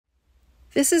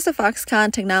This is the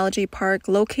Foxconn Technology Park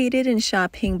located in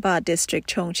Shapingba District,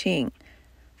 Chongqing.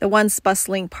 The once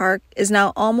bustling park is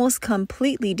now almost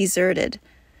completely deserted.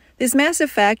 This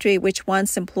massive factory, which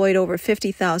once employed over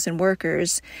 50,000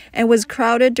 workers and was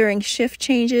crowded during shift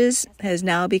changes, has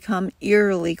now become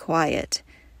eerily quiet.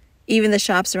 Even the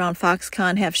shops around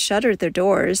Foxconn have shuttered their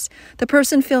doors. The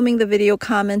person filming the video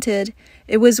commented,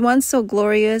 "It was once so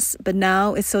glorious, but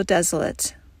now it's so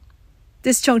desolate."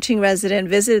 This Chongqing resident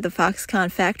visited the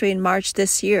Foxconn factory in March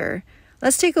this year.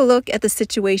 Let's take a look at the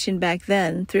situation back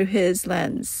then through his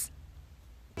lens.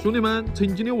 The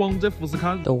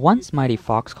once mighty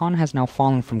Foxconn has now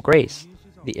fallen from grace.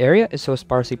 The area is so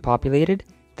sparsely populated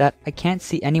that I can't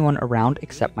see anyone around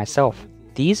except myself.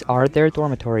 These are their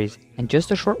dormitories, and just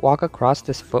a short walk across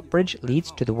this footbridge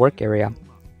leads to the work area.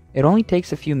 It only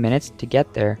takes a few minutes to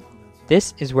get there.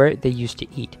 This is where they used to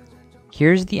eat.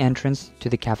 Here's the entrance to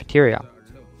the cafeteria.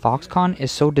 Foxconn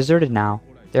is so deserted now.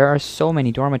 There are so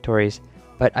many dormitories,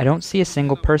 but I don't see a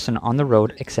single person on the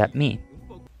road except me.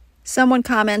 Someone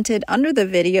commented under the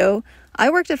video, "I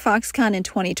worked at Foxconn in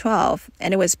 2012,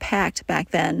 and it was packed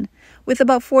back then, with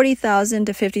about 40,000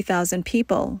 to 50,000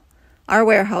 people. Our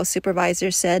warehouse supervisor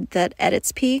said that at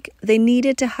its peak, they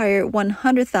needed to hire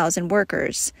 100,000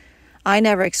 workers. I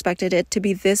never expected it to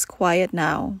be this quiet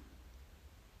now."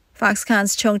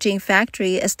 Foxconn's Chongqing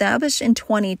factory, established in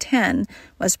 2010,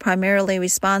 was primarily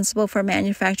responsible for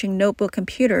manufacturing notebook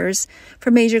computers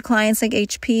for major clients like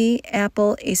HP,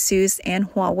 Apple, Asus,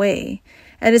 and Huawei.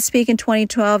 At its peak in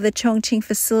 2012, the Chongqing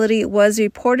facility was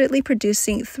reportedly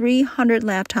producing 300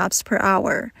 laptops per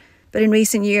hour. But in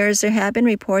recent years, there have been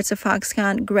reports of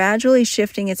Foxconn gradually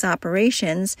shifting its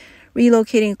operations,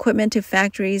 relocating equipment to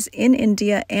factories in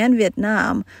India and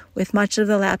Vietnam, with much of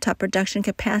the laptop production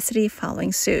capacity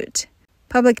following suit.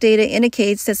 Public data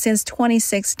indicates that since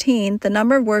 2016, the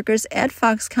number of workers at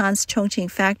Foxconn's Chongqing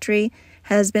factory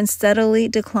has been steadily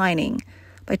declining.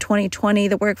 By 2020,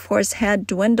 the workforce had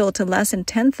dwindled to less than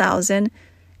 10,000,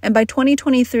 and by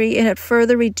 2023, it had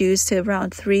further reduced to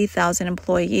around 3,000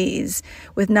 employees,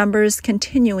 with numbers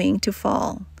continuing to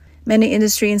fall. Many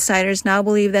industry insiders now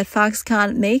believe that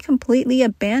Foxconn may completely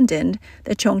abandon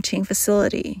the Chongqing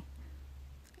facility.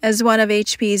 As one of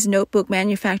HP's notebook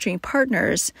manufacturing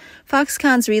partners,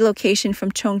 Foxconn's relocation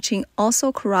from Chongqing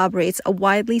also corroborates a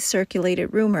widely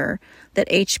circulated rumor that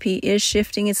HP is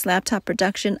shifting its laptop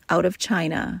production out of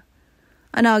China.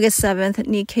 On August 7th,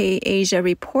 Nikkei Asia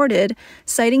reported,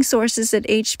 citing sources that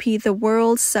HP, the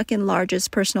world's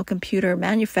second-largest personal computer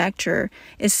manufacturer,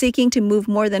 is seeking to move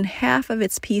more than half of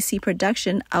its PC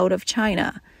production out of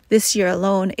China. This year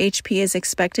alone, HP is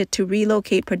expected to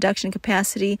relocate production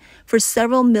capacity for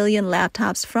several million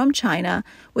laptops from China,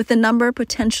 with the number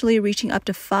potentially reaching up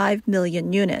to 5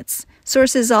 million units.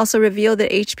 Sources also reveal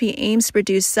that HP aims to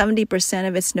produce 70%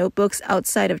 of its notebooks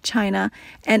outside of China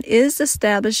and is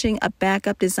establishing a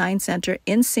backup design center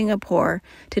in Singapore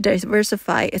to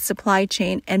diversify its supply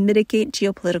chain and mitigate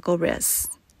geopolitical risks.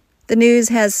 The news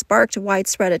has sparked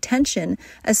widespread attention,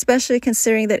 especially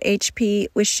considering that HP,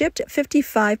 which shipped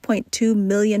 55.2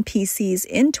 million PCs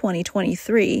in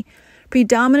 2023,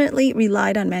 predominantly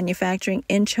relied on manufacturing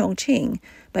in Chongqing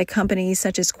by companies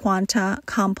such as Quanta,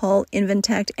 Compal,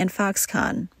 Inventec, and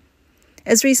Foxconn.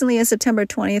 As recently as September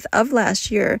 20th of last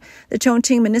year, the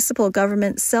Chongqing municipal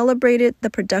government celebrated the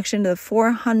production of the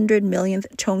 400 millionth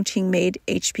Chongqing-made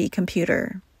HP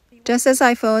computer. Just as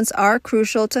iPhones are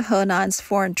crucial to Henan's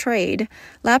foreign trade,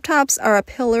 laptops are a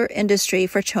pillar industry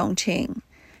for Chongqing.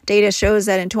 Data shows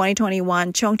that in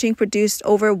 2021, Chongqing produced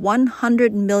over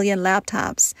 100 million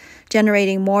laptops,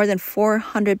 generating more than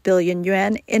 400 billion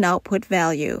yuan in output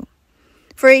value.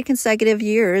 For 8 consecutive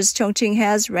years, Chongqing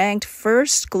has ranked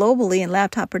first globally in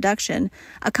laptop production,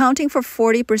 accounting for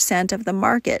 40% of the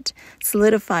market,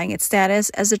 solidifying its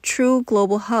status as a true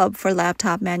global hub for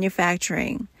laptop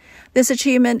manufacturing. This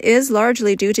achievement is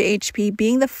largely due to HP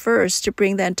being the first to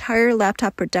bring the entire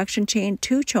laptop production chain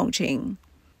to Chongqing.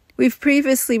 We've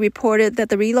previously reported that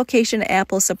the relocation of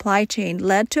Apple's supply chain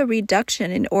led to a reduction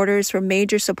in orders from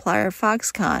major supplier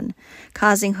Foxconn,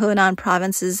 causing Henan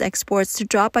province's exports to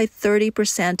drop by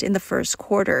 30% in the first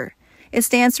quarter. It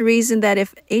stands to reason that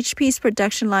if HP's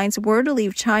production lines were to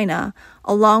leave China,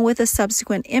 along with a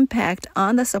subsequent impact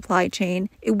on the supply chain,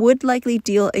 it would likely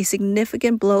deal a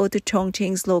significant blow to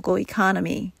Chongqing's local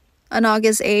economy. On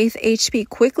August 8th, HP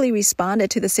quickly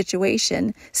responded to the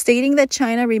situation, stating that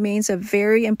China remains a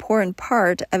very important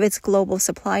part of its global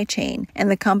supply chain,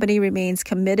 and the company remains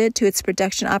committed to its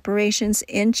production operations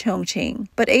in Chongqing.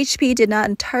 But HP did not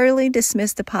entirely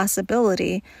dismiss the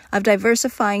possibility of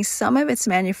diversifying some of its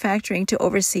manufacturing to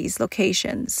overseas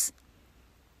locations.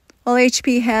 While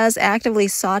HP has actively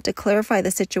sought to clarify the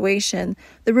situation,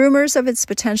 the rumors of its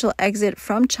potential exit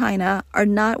from China are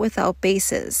not without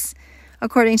basis.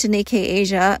 According to Nikkei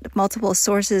Asia, multiple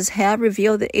sources have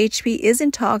revealed that HP is in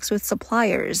talks with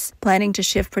suppliers, planning to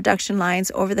shift production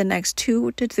lines over the next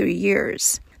 2 to 3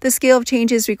 years. The scale of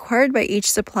changes required by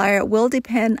each supplier will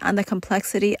depend on the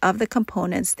complexity of the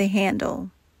components they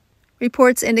handle.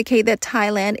 Reports indicate that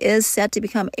Thailand is set to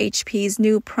become HP's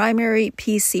new primary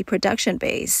PC production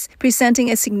base,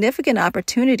 presenting a significant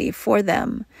opportunity for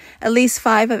them. At least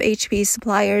 5 of HP's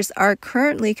suppliers are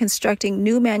currently constructing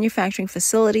new manufacturing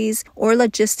facilities or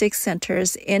logistics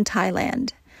centers in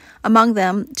Thailand. Among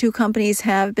them, 2 companies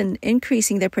have been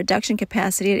increasing their production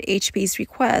capacity at HP's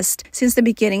request since the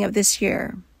beginning of this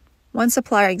year. One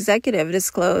supplier executive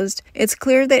disclosed, "It's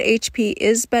clear that HP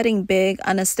is betting big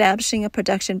on establishing a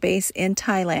production base in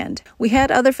Thailand. We had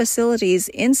other facilities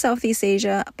in Southeast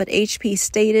Asia, but HP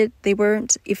stated they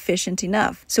weren't efficient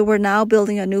enough, so we're now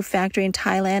building a new factory in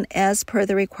Thailand as per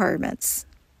the requirements."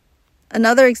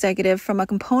 Another executive from a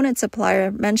component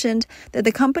supplier mentioned that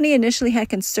the company initially had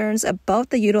concerns about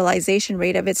the utilization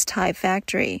rate of its Thai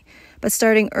factory, but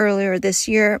starting earlier this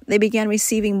year, they began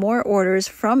receiving more orders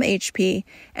from HP,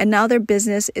 and now their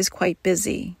business is quite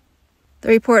busy. The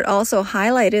report also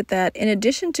highlighted that in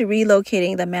addition to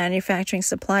relocating the manufacturing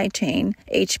supply chain,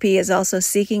 HP is also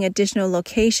seeking additional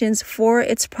locations for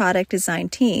its product design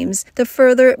teams to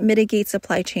further mitigate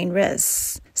supply chain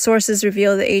risks. Sources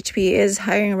reveal that HP is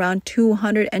hiring around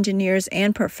 200 engineers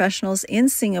and professionals in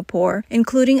Singapore,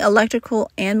 including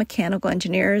electrical and mechanical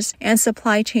engineers and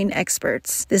supply chain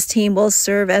experts. This team will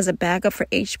serve as a backup for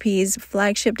HP's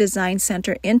flagship design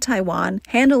center in Taiwan,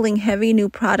 handling heavy new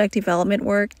product development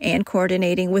work and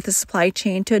coordinating with the supply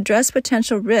chain to address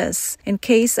potential risks in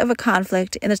case of a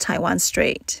conflict in the Taiwan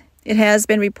Strait. It has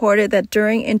been reported that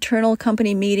during internal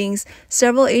company meetings,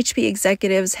 several HP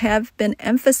executives have been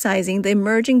emphasizing the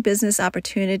emerging business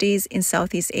opportunities in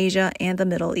Southeast Asia and the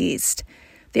Middle East.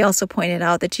 They also pointed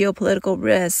out the geopolitical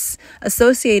risks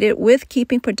associated with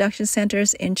keeping production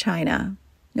centers in China.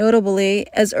 Notably,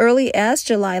 as early as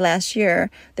July last year,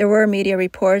 there were media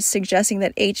reports suggesting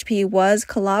that HP was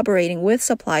collaborating with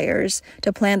suppliers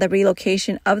to plan the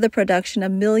relocation of the production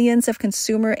of millions of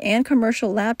consumer and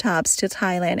commercial laptops to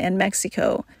Thailand and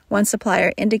Mexico. One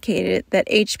supplier indicated that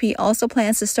HP also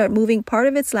plans to start moving part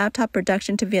of its laptop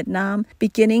production to Vietnam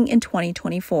beginning in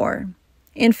 2024.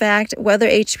 In fact, whether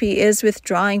HP is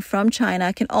withdrawing from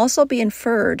China can also be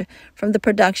inferred from the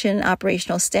production and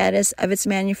operational status of its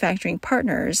manufacturing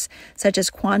partners, such as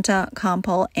Quanta,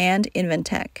 Compal, and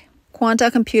Inventec.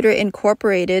 Quanta Computer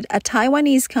Incorporated, a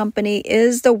Taiwanese company,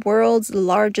 is the world's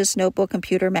largest notebook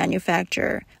computer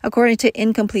manufacturer. According to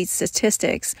incomplete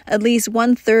statistics, at least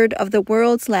 1/3 of the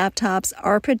world's laptops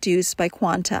are produced by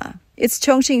Quanta. Its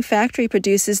Chongqing factory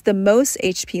produces the most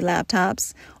HP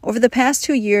laptops. Over the past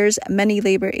 2 years, many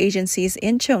labor agencies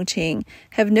in Chongqing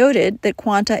have noted that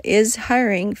Quanta is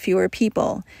hiring fewer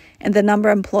people, and the number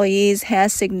of employees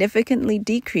has significantly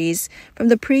decreased from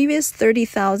the previous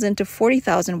 30,000 to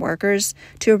 40,000 workers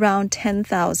to around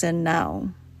 10,000 now.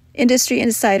 Industry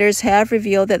insiders have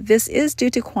revealed that this is due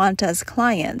to Quanta's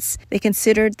clients. They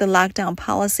considered the lockdown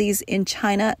policies in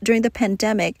China during the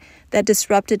pandemic that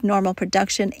disrupted normal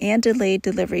production and delayed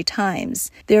delivery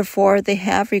times. Therefore, they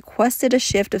have requested a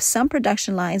shift of some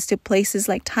production lines to places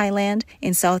like Thailand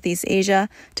in Southeast Asia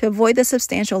to avoid the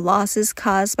substantial losses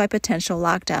caused by potential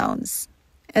lockdowns.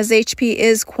 As HP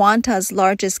is Quanta's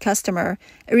largest customer,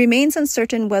 it remains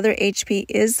uncertain whether HP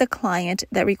is the client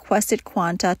that requested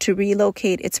Quanta to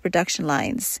relocate its production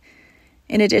lines.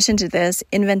 In addition to this,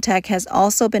 Inventec has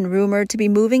also been rumored to be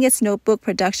moving its notebook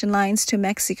production lines to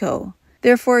Mexico.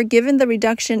 Therefore, given the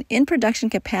reduction in production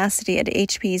capacity at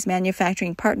HP's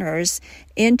manufacturing partners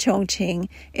in Chongqing,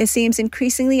 it seems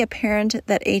increasingly apparent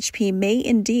that HP may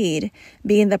indeed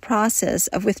be in the process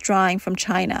of withdrawing from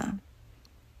China.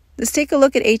 Let's take a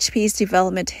look at HP's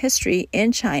development history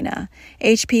in China.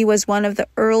 HP was one of the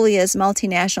earliest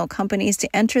multinational companies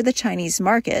to enter the Chinese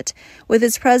market, with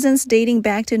its presence dating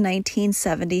back to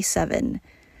 1977.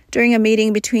 During a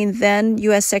meeting between then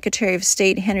U.S. Secretary of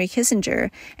State Henry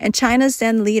Kissinger and China's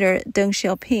then leader Deng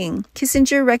Xiaoping,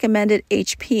 Kissinger recommended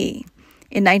HP.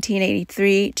 In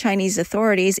 1983, Chinese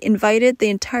authorities invited the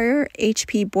entire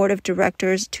HP board of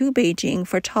directors to Beijing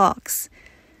for talks.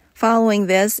 Following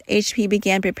this, HP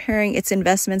began preparing its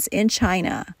investments in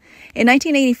China. In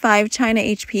 1985, China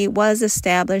HP was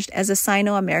established as a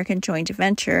Sino-American joint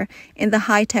venture in the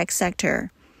high-tech sector.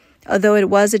 Although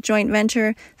it was a joint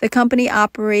venture, the company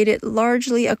operated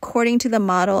largely according to the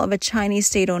model of a Chinese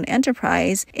state-owned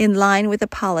enterprise in line with the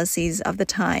policies of the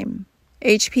time.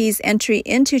 HP's entry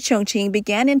into Chongqing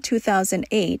began in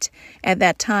 2008. At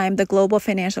that time, the global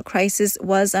financial crisis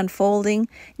was unfolding,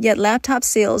 yet laptop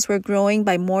sales were growing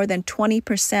by more than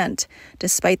 20%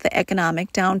 despite the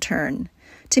economic downturn.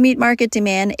 To meet market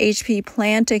demand, HP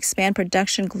planned to expand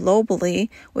production globally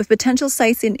with potential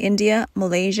sites in India,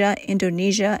 Malaysia,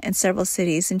 Indonesia, and several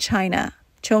cities in China.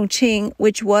 Chongqing,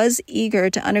 which was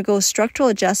eager to undergo structural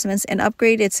adjustments and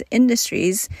upgrade its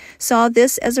industries, saw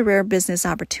this as a rare business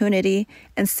opportunity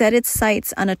and set its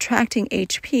sights on attracting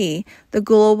HP, the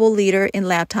global leader in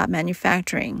laptop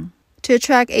manufacturing. To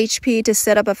attract HP to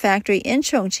set up a factory in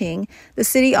Chongqing, the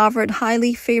city offered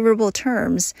highly favorable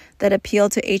terms that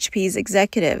appealed to HP's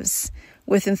executives.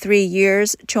 Within 3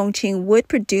 years, Chongqing would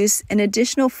produce an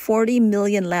additional 40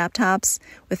 million laptops,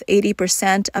 with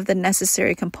 80% of the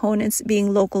necessary components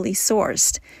being locally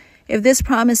sourced. If this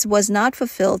promise was not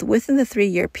fulfilled within the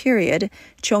 3-year period,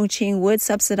 Chongqing would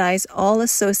subsidize all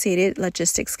associated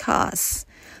logistics costs.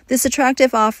 This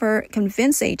attractive offer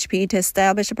convinced HP to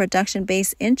establish a production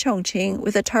base in Chongqing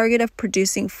with a target of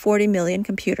producing 40 million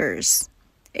computers.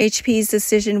 HP's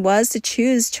decision was to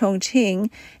choose Chongqing,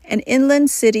 an inland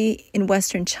city in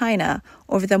western China,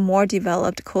 over the more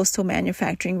developed coastal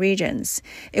manufacturing regions.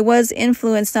 It was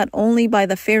influenced not only by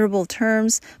the favorable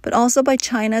terms, but also by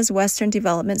China's Western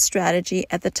development strategy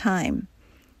at the time.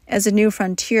 As a new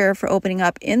frontier for opening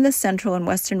up in the central and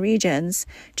western regions,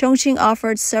 Chongqing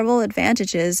offered several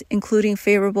advantages, including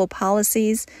favorable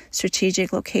policies,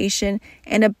 strategic location,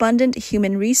 and abundant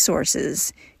human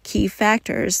resources, key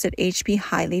factors that HP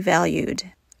highly valued.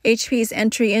 HP's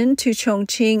entry into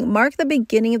Chongqing marked the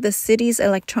beginning of the city's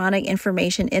electronic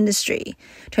information industry,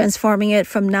 transforming it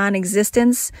from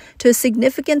non-existence to a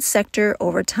significant sector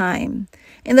over time.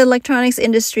 In the electronics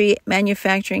industry,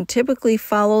 manufacturing typically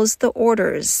follows the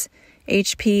orders.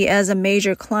 HP, as a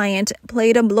major client,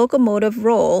 played a locomotive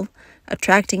role,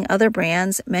 attracting other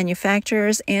brands,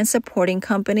 manufacturers, and supporting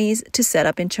companies to set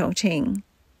up in Chongqing.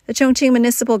 The Chongqing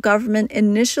municipal government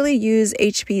initially used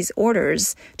HP's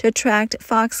orders to attract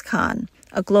Foxconn,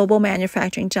 a global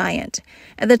manufacturing giant.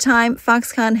 At the time,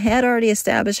 Foxconn had already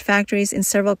established factories in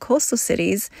several coastal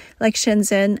cities like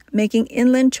Shenzhen, making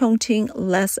inland Chongqing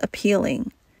less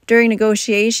appealing. During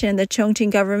negotiation, the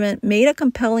Chongqing government made a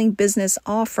compelling business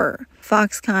offer.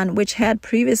 Foxconn, which had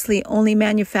previously only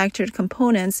manufactured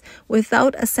components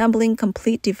without assembling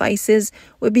complete devices,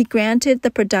 would be granted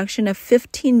the production of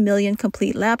 15 million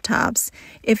complete laptops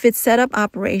if it set up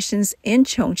operations in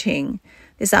Chongqing.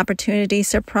 This opportunity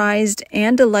surprised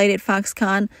and delighted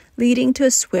Foxconn, leading to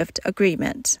a swift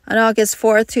agreement. On August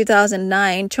 4,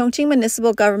 2009, Chongqing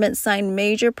municipal government signed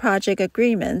major project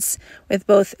agreements with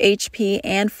both HP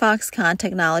and Foxconn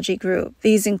Technology Group.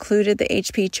 These included the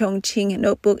HP Chongqing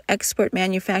Notebook Export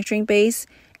Manufacturing Base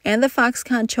and the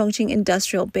Foxconn Chongqing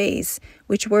Industrial Base,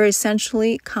 which were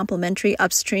essentially complementary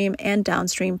upstream and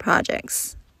downstream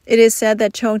projects. It is said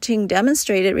that Chongqing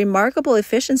demonstrated remarkable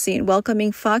efficiency in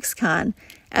welcoming Foxconn.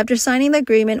 After signing the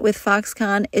agreement with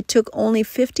Foxconn, it took only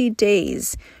 50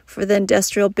 days for the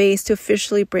industrial base to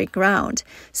officially break ground,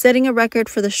 setting a record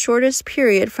for the shortest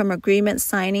period from agreement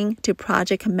signing to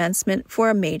project commencement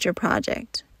for a major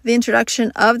project. The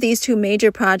introduction of these two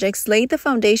major projects laid the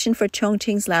foundation for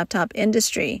Chongqing's laptop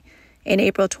industry. In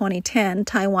April 2010,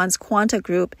 Taiwan's Quanta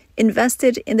Group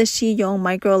invested in the Shiyong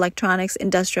Microelectronics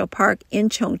Industrial Park in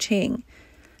Chongqing,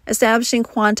 establishing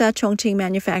Quanta Chongqing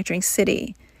Manufacturing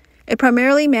City. It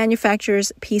primarily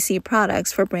manufactures PC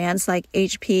products for brands like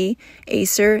HP,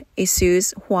 Acer,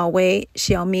 Asus, Huawei,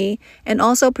 Xiaomi, and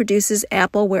also produces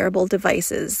Apple wearable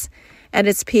devices. At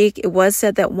its peak, it was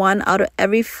said that 1 out of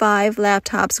every 5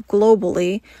 laptops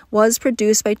globally was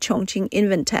produced by Chongqing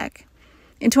Inventec.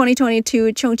 In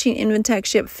 2022, Chongqing Inventec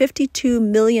shipped 52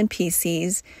 million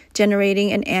PCs,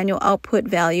 generating an annual output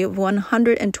value of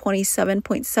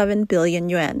 127.7 billion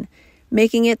yuan,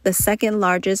 making it the second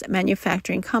largest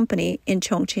manufacturing company in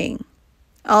Chongqing.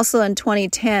 Also in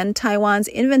 2010, Taiwan's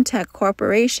Inventec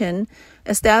Corporation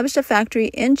established a factory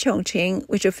in Chongqing,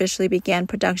 which officially began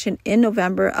production in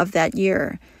November of that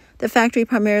year. The factory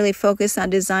primarily focused on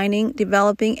designing,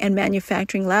 developing, and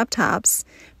manufacturing laptops,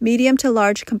 medium to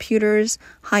large computers,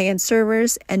 high-end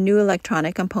servers, and new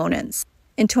electronic components.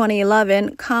 In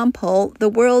 2011, Compal, the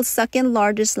world's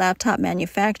second-largest laptop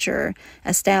manufacturer,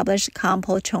 established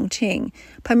Compal Chongqing,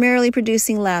 primarily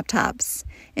producing laptops.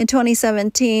 In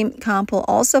 2017, Compal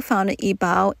also founded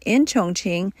Yibao in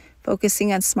Chongqing,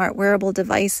 focusing on smart wearable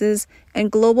devices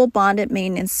and global bonded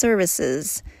maintenance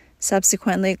services.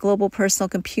 Subsequently, global personal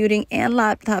computing and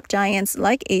laptop giants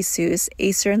like Asus,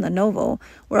 Acer, and Lenovo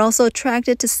were also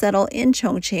attracted to settle in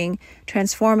Chongqing,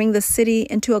 transforming the city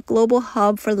into a global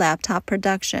hub for laptop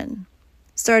production.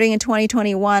 Starting in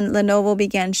 2021, Lenovo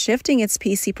began shifting its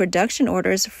PC production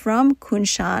orders from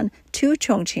Kunshan to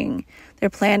Chongqing. Their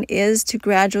plan is to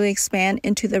gradually expand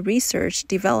into the research,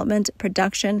 development,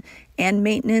 production, and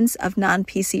maintenance of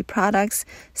non-PC products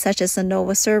such as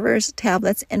Lenovo servers,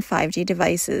 tablets, and 5G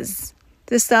devices.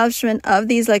 The establishment of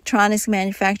these electronics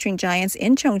manufacturing giants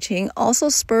in Chongqing also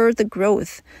spurred the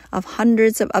growth of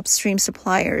hundreds of upstream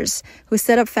suppliers who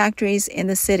set up factories in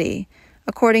the city.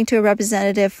 According to a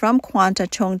representative from Quanta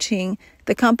Chongqing,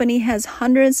 the company has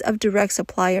hundreds of direct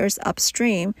suppliers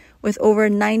upstream, with over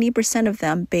 90% of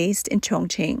them based in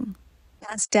Chongqing.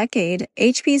 Last decade,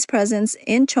 HP's presence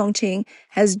in Chongqing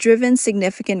has driven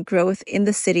significant growth in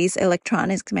the city's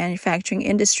electronics manufacturing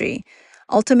industry,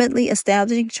 ultimately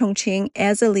establishing Chongqing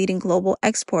as a leading global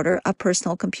exporter of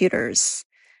personal computers.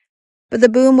 But the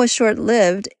boom was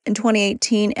short-lived. In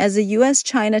 2018, as the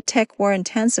U.S.-China tech war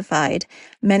intensified,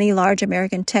 many large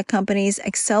American tech companies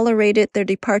accelerated their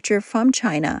departure from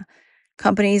China.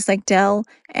 Companies like Dell,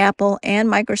 Apple, and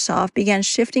Microsoft began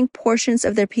shifting portions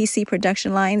of their PC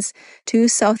production lines to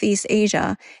Southeast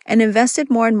Asia and invested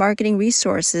more in marketing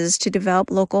resources to develop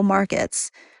local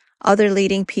markets. Other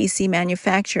leading PC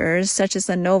manufacturers, such as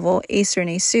Lenovo, Acer,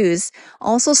 and Asus,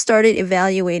 also started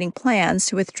evaluating plans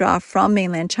to withdraw from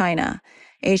mainland China.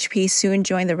 HP soon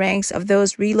joined the ranks of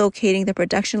those relocating the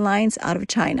production lines out of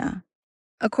China.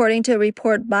 According to a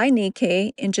report by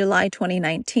Nikkei in July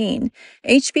 2019,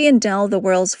 HP and Dell, the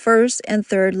world's first and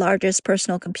third largest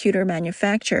personal computer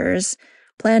manufacturers,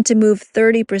 plan to move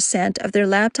 30% of their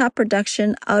laptop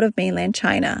production out of mainland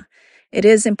China. It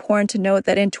is important to note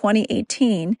that in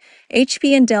 2018,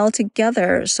 HP and Dell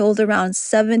together sold around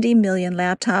 70 million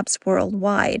laptops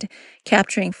worldwide,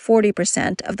 capturing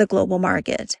 40% of the global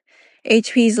market.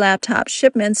 HP's laptop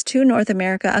shipments to North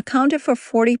America accounted for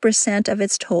 40% of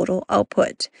its total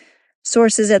output.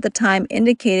 Sources at the time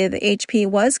indicated that HP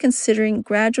was considering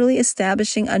gradually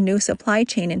establishing a new supply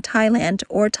chain in Thailand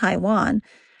or Taiwan,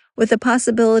 with the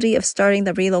possibility of starting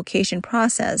the relocation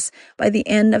process by the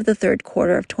end of the third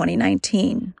quarter of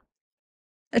 2019.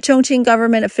 A Chongqing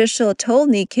government official told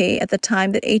Nikkei at the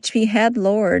time that HP had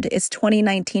lowered its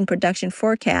 2019 production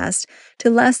forecast to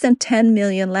less than 10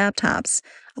 million laptops,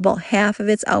 about half of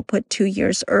its output 2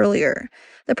 years earlier.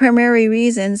 The primary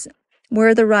reasons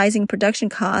were the rising production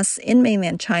costs in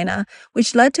mainland China,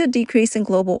 which led to a decrease in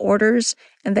global orders,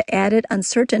 and the added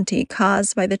uncertainty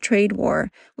caused by the trade war,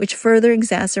 which further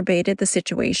exacerbated the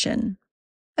situation.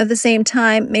 At the same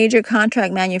time, major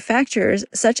contract manufacturers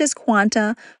such as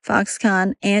Quanta,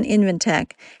 Foxconn, and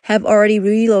Inventec have already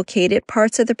relocated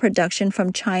parts of the production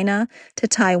from China to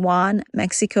Taiwan,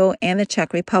 Mexico, and the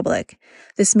Czech Republic.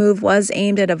 This move was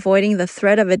aimed at avoiding the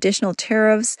threat of additional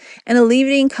tariffs and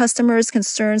alleviating customers'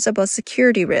 concerns about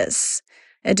security risks.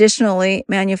 Additionally,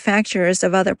 manufacturers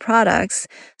of other products,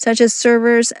 such as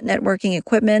servers, networking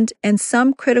equipment, and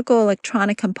some critical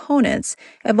electronic components,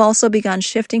 have also begun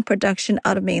shifting production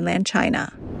out of mainland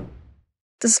China.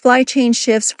 The supply chain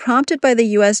shifts prompted by the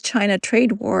U.S.-China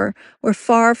trade war were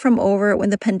far from over when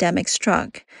the pandemic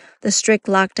struck. The strict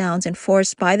lockdowns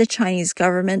enforced by the Chinese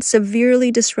government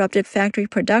severely disrupted factory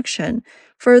production,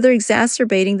 further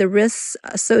exacerbating the risks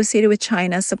associated with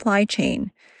China's supply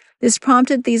chain. This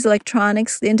prompted these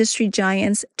electronics industry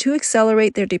giants to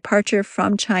accelerate their departure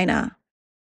from China.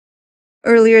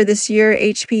 Earlier this year,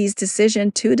 HP's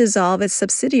decision to dissolve its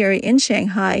subsidiary in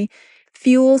Shanghai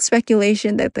fueled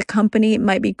speculation that the company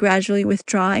might be gradually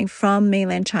withdrawing from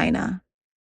mainland China.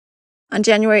 On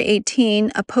January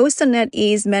 18, a post on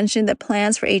NetEase mentioned that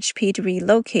plans for HP to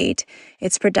relocate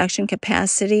its production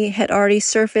capacity had already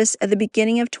surfaced at the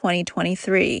beginning of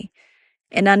 2023.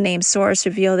 An unnamed source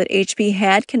revealed that HP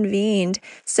had convened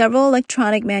several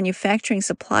electronic manufacturing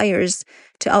suppliers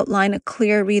to outline a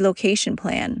clear relocation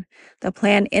plan. The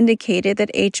plan indicated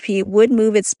that HP would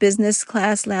move its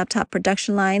business-class laptop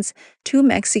production lines to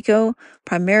Mexico,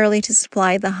 primarily to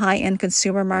supply the high-end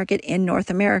consumer market in North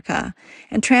America,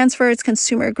 and transfer its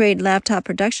consumer-grade laptop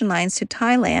production lines to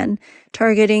Thailand,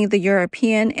 targeting the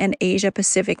European and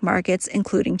Asia-Pacific markets,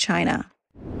 including China.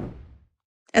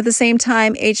 At the same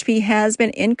time, HP has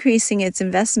been increasing its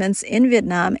investments in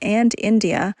Vietnam and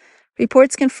India.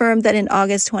 Reports confirmed that in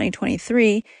August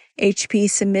 2023, HP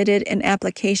submitted an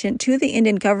application to the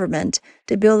Indian government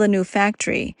to build a new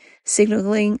factory,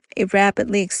 signaling a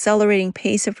rapidly accelerating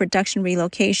pace of production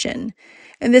relocation.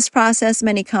 In this process,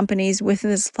 many companies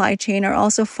within the supply chain are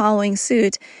also following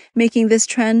suit, making this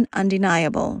trend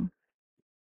undeniable.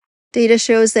 Data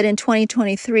shows that in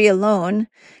 2023 alone,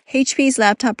 HP's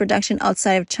laptop production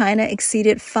outside of China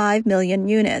exceeded 5 million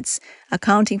units,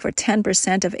 accounting for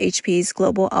 10% of HP's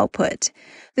global output.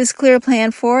 This clear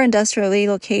plan for industrial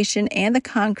relocation and the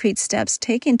concrete steps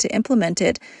taken to implement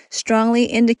it strongly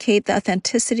indicate the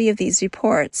authenticity of these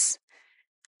reports.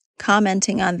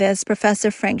 Commenting on this,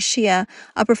 Professor Frank Shia,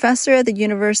 a professor at the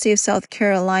University of South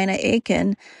Carolina,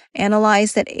 Aiken,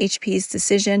 analyzed that HP's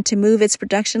decision to move its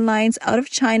production lines out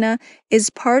of China is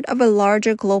part of a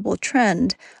larger global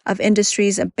trend of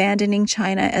industries abandoning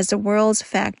China as the world's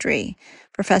factory.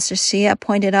 Professor Shia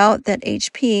pointed out that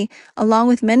HP, along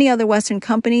with many other Western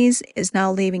companies, is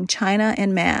now leaving China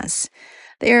en masse.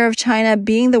 The era of China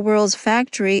being the world's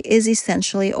factory is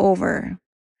essentially over.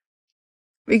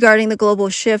 Regarding the global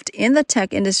shift in the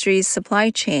tech industry's supply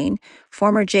chain,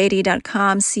 former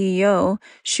JD.com CEO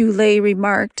Xu Lei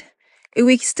remarked, "If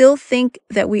we still think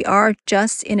that we are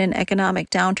just in an economic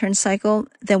downturn cycle,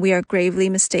 then we are gravely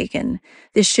mistaken.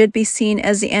 This should be seen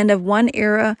as the end of one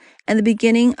era and the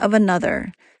beginning of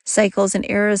another. Cycles and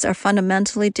eras are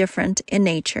fundamentally different in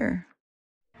nature."